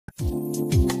Good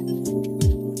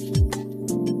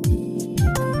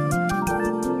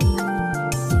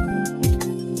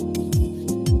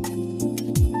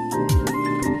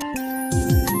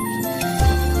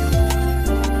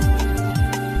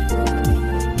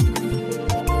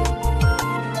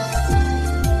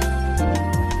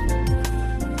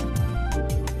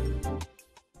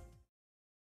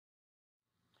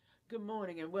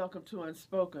morning and welcome to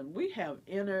Unspoken. We have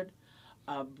entered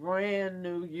a brand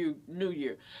new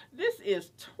year. This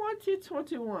is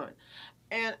 2021,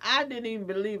 and I didn't even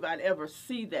believe I'd ever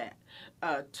see that.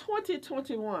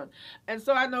 2021. And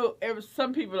so I know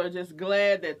some people are just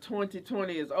glad that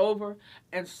 2020 is over,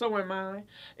 and so am I.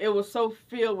 It was so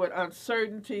filled with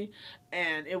uncertainty,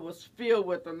 and it was filled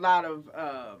with a lot of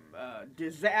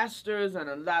disasters and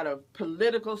a lot of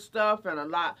political stuff,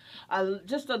 and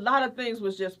just a lot of things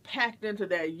was just packed into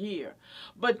that year.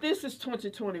 But this is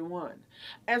 2021.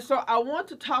 And so I want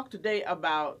to talk today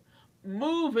about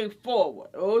moving forward.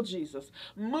 Oh, Jesus.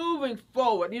 Moving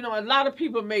forward. You know, a lot of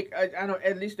people make, I know,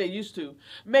 at least they used to,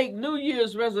 make New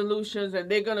Year's resolutions, and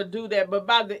they're going to do that. But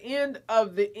by the end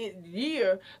of the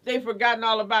year, they've forgotten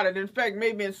all about it. In fact,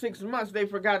 maybe in 6 months, they've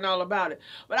forgotten all about it.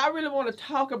 But I really want to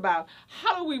talk about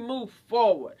how do we move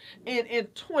forward in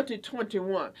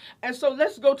 2021. And so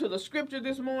let's go to the scripture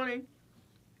this morning.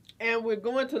 And we're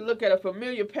going to look at a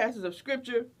familiar passage of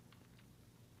scripture.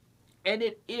 And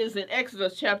it is in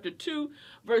Exodus chapter 2,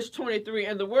 verse 23.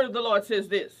 And the word of the Lord says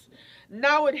this: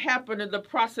 Now it happened in the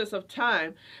process of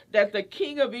time that the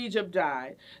king of Egypt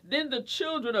died. Then the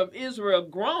children of Israel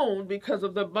groaned because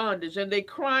of the bondage, and they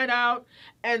cried out,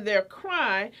 and their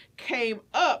cry came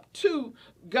up to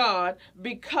God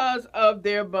because of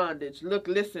their bondage. Look,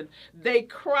 listen. They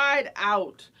cried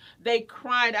out. They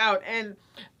cried out. And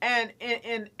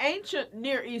in ancient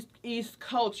Near East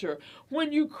culture,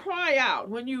 when you cry out,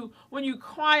 when you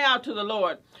cry out to the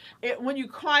Lord, when you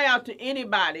cry out to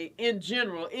anybody in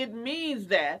general, it means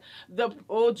that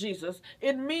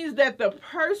it means that the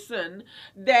person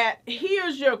that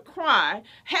hears your cry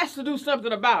has to do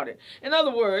something about it. In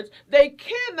other words, they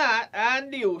cannot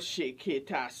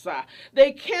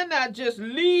just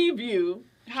leave you,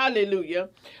 hallelujah,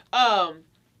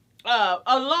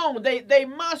 alone. They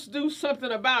must do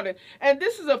something about it. And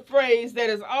this is a phrase that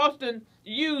is often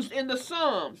used in the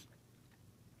Psalms.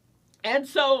 And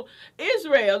so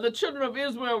Israel, the children of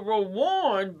Israel, were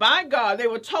warned by God. They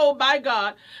were told by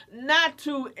God not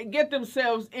to get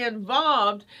themselves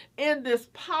involved in this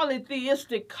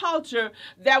polytheistic culture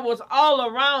that was all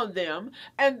around them.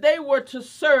 And they were to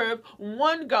serve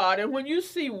one God. And when you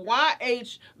see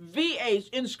YHVH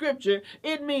in scripture,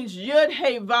 it means Yud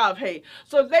He Vav He.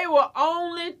 So they were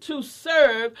only to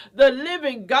serve the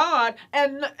living God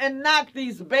and not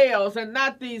these Baals and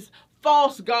not these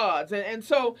false gods. And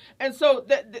so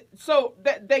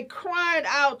they cried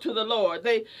out to the Lord.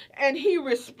 And he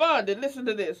responded. Listen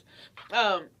to this.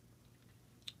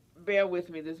 Bear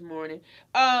with me this morning.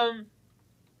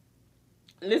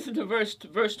 Listen to verse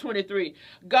 23.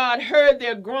 God heard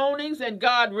their groanings, and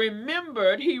God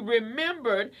remembered. He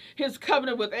remembered his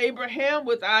covenant with Abraham,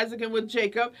 with Isaac, and with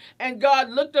Jacob. And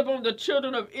God looked upon the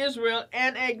children of Israel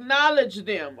and acknowledged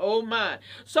them. Oh my.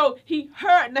 So he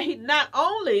heard. Now, not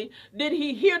only did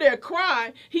he hear their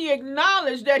cry, he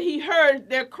acknowledged that he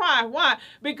heard their cry. Why?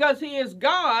 Because he is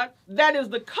God. That is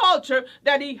the culture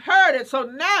that he heard it. So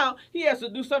now he has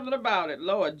to do something about it.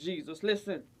 Lord Jesus,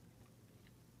 listen.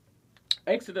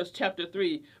 Exodus chapter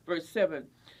 3, verse 7.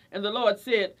 And the Lord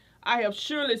said, I have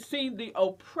surely seen the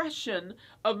oppression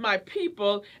of my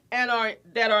people that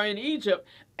are in Egypt,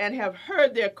 and have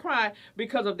heard their cry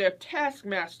because of their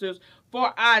taskmasters.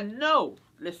 For I know,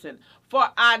 listen,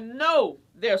 for I know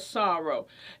their sorrow.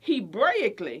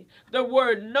 Hebraically, the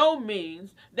word know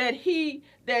means that he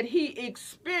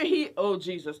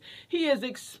is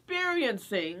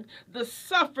experiencing the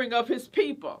suffering of his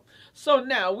people. So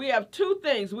now we have two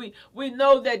things. We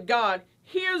know that God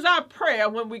hears our prayer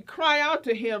when we cry out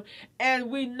to him, and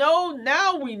we know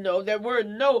that word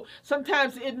know,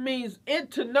 sometimes it means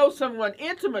to know someone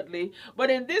intimately, but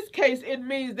in this case it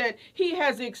means that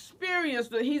he's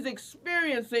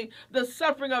experiencing the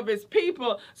suffering of his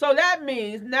people. So that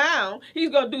means now he's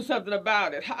going to do something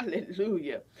about it.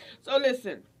 Hallelujah. So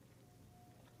listen,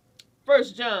 1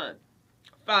 John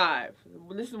 5,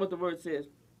 listen what the word says,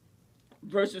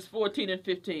 verses 14 and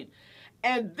 15.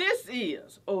 And this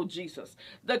is, oh Jesus,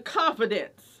 the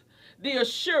confidence, the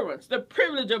assurance, the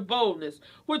privilege of boldness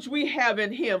which we have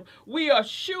in him. We are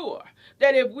sure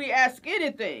that if we ask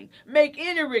anything, make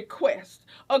any request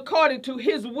according to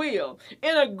his will,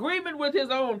 in agreement with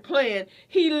his own plan,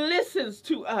 he listens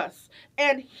to us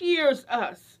and hears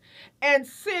us. And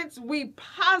since we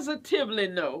positively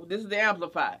know, this is the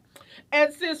Amplified,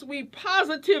 and since we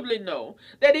positively know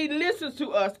that he listens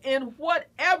to us in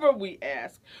whatever we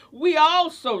ask, we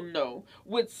also know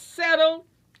with settled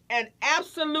and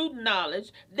absolute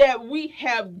knowledge that we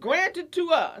have granted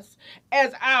to us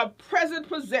as our present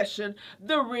possession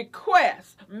the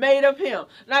request made of him.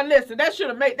 Now listen, that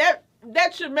should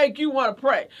make you want to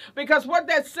pray, because what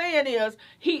that's saying is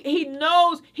he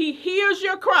knows, he hears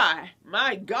your cry,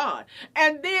 my God,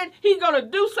 and then he's going to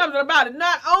do something about it.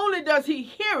 Not only does he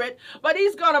hear it, but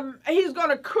he's going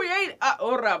to create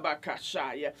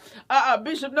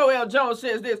Bishop Noel Jones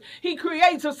says this, he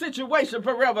creates a situation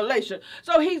for revelation.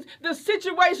 So the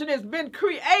situation has been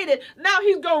created. Now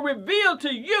he's going to reveal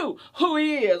to you who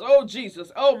he is. Oh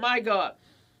Jesus, oh my God.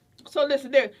 So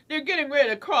listen, they're getting ready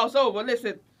to cross over.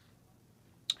 Listen.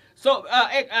 So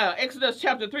Exodus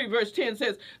chapter 3 verse 10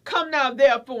 says, "Come now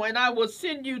therefore, and I will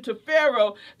send you to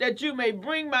Pharaoh, that you may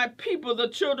bring my people, the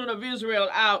children of Israel,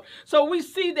 out." So we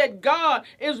see that God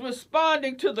is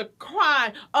responding to the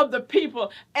cry of the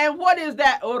people. And what is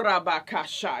that? What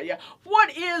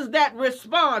is that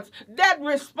response? That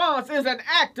response is an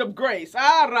act of grace.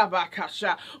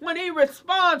 When he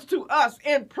responds to us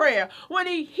in prayer, when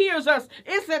he hears us,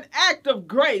 it's an act of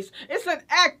grace. It's an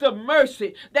act of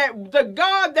mercy, that the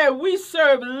God that we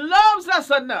serve loves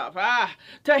us enough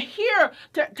to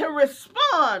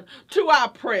respond to our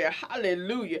prayer.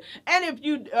 Hallelujah. And if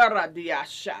you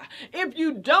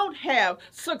don't have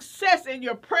success in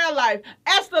your prayer life,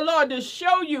 ask the Lord to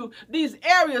show you these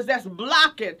areas that's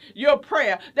blocking your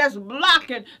prayer, that's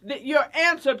blocking your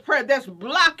answered prayer, that's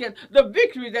blocking the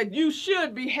victory that you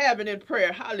should be having in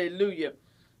prayer. Hallelujah.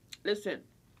 Listen.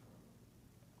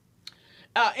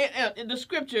 In the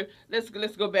scripture, let's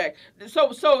go back.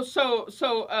 So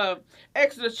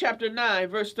Exodus chapter 9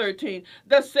 verse 13.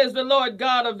 Thus says the Lord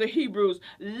God of the Hebrews,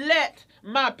 "Let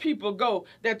my people go,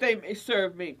 that they may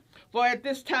serve me. For at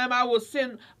this time I will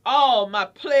send all my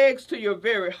plagues to your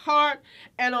very heart,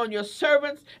 and on your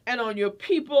servants, and on your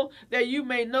people, that you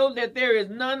may know that there is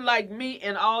none like me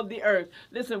in all the earth."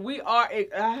 Listen, we are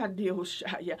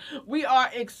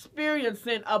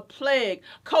experiencing a plague.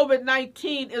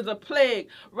 COVID-19 is a plague,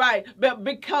 right? But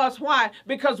because why?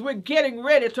 Because we're getting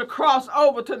ready to cross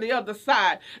over to the other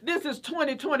side. This is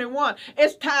 2021.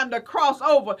 It's time to cross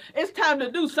over. It's time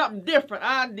to do something different.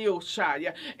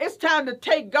 It's time to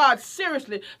take God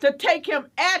seriously, to take him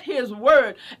at his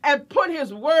word and put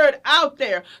his word out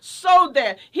there so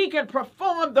that he can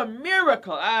perform the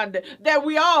miracle that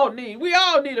we all need. We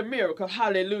all need a miracle.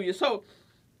 Hallelujah. So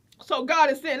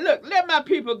God is saying, look, let my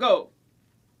people go.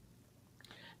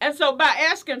 And so by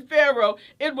asking Pharaoh,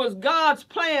 it was God's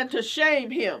plan to shame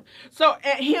him. So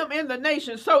him in the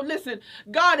nation. So listen,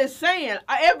 God is saying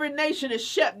every nation is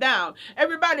shut down.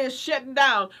 Everybody is shutting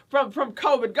down from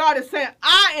COVID. God is saying,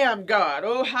 I am God.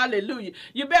 Oh, hallelujah.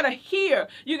 You better hear.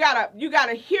 You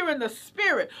gotta hear in the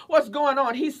spirit what's going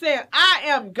on. He's saying, I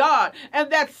am God.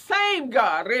 And that same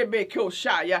God, Rebekah,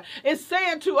 is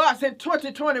saying to us in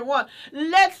 2021,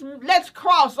 let's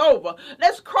cross over.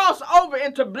 Let's cross over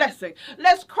into blessing.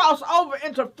 Let's cross over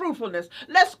into fruitfulness.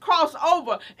 Let's cross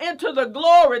over into the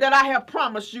glory that I have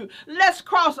promised you. Let's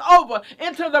cross over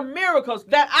into the miracles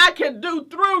that I can do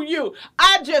through you.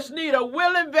 I just need a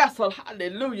willing vessel.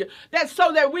 Hallelujah. That's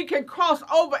so that we can cross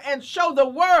over and show the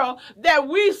world that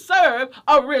we serve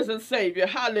a risen Savior.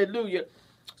 Hallelujah.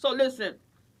 So listen,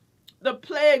 the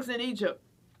plagues in Egypt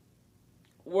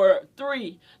were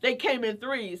 3. They came in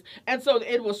 3s. And so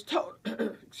it was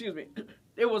excuse me.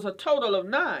 It was a total of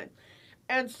 9.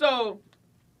 And so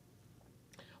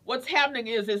what's happening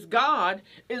is God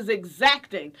is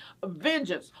exacting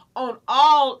vengeance on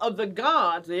all of the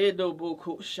gods of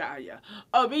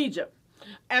Egypt.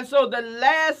 And so the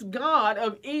last god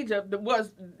of Egypt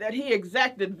that he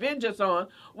exacted vengeance on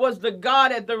was the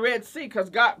god at the Red Sea,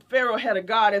 because Pharaoh had a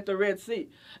god at the Red Sea.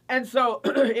 And so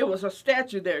it was a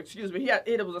statue there, excuse me.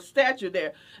 It was a statue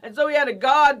there. And so he had a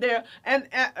god there, and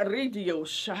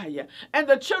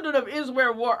the children of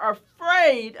Israel were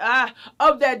afraid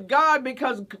of that god,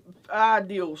 because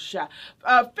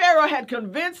Pharaoh had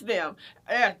convinced them,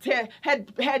 had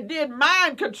did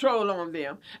mind control on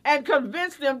them, and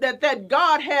convinced them that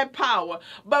God had power.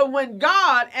 But when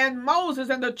God and Moses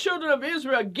and the children of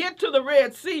Israel get to the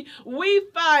Red Sea, we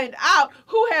find out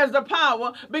who has the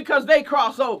power, because they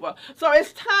cross over. So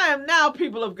it's time now,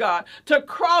 people of God, to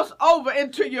cross over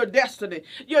into your destiny.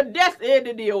 Your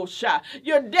destiny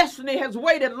has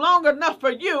waited long enough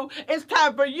for you. It's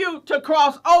time for you to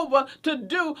cross over to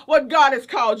do what God has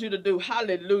called you to do.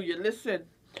 Hallelujah. Listen.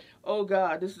 Oh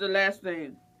God, this is the last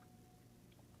thing.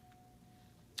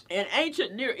 In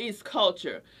ancient Near East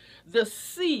culture, the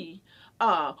sea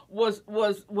was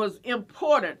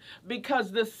important,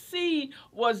 because the sea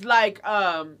was like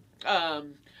a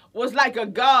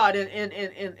god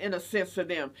in a sense to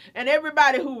them. And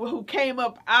everybody who came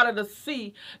up out of the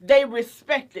sea, they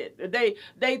respected.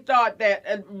 They thought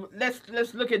that,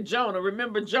 let's look at Jonah.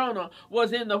 Remember, Jonah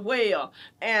was in the whale,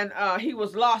 and he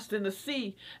was lost in the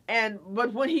sea.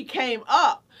 But when he came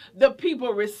up, the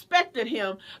people respected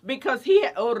him because he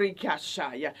had overcome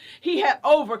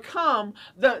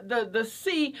the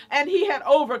sea, and he had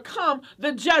overcome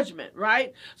the judgment,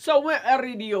 right? So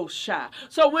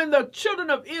when the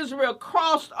children of Israel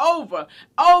crossed over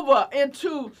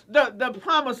into the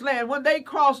promised land, when they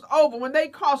crossed over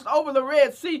the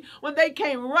Red Sea, when they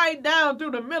came right down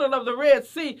through the middle of the Red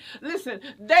Sea, listen,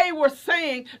 they were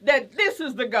saying that this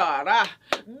is the God.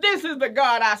 This is the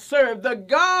God I serve, the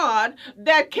God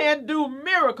that can do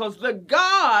miracles, the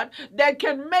God that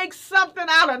can make something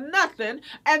out of nothing.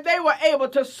 And they were able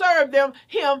to serve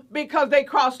him because they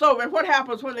crossed over. And what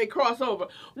happens when they cross over?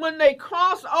 When they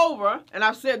cross over, and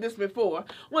I've said this before,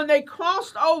 when they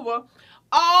crossed over,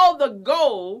 all the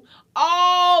gold,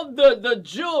 all the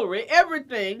jewelry,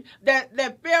 everything that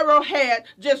Pharaoh had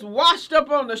just washed up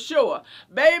on the shore.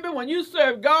 Baby, when you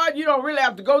serve God, you don't really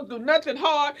have to go through nothing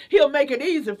hard. He'll make it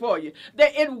easy for you.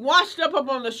 It washed up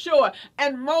on the shore,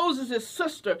 and Moses'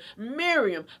 sister,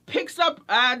 Miriam, picks up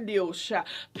a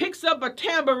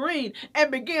tambourine and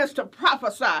begins to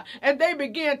prophesy, and they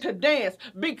began to dance.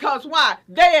 Because why?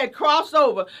 They had crossed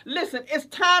over. Listen, it's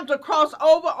time to cross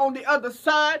over on the other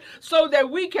side so that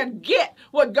we can get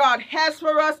what God has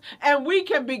for us, and we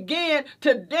can begin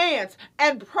to dance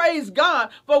and praise God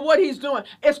for what he's doing.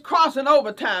 It's crossing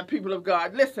over time, people of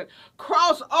God. Listen,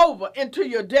 cross over into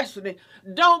your destiny.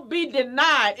 Don't be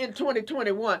denied in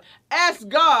 2021. Ask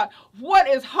God, what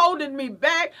is holding me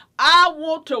back? I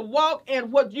want to walk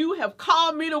in what you have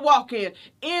called me to walk in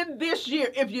this year.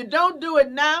 If you don't do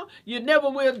it now, you never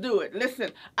will do it.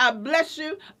 Listen, I bless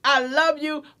you. I love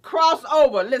you. Cross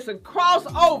over. Listen, cross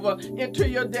over into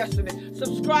your destiny.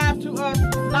 Subscribe to us,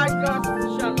 like us.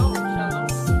 Shalom, shalom.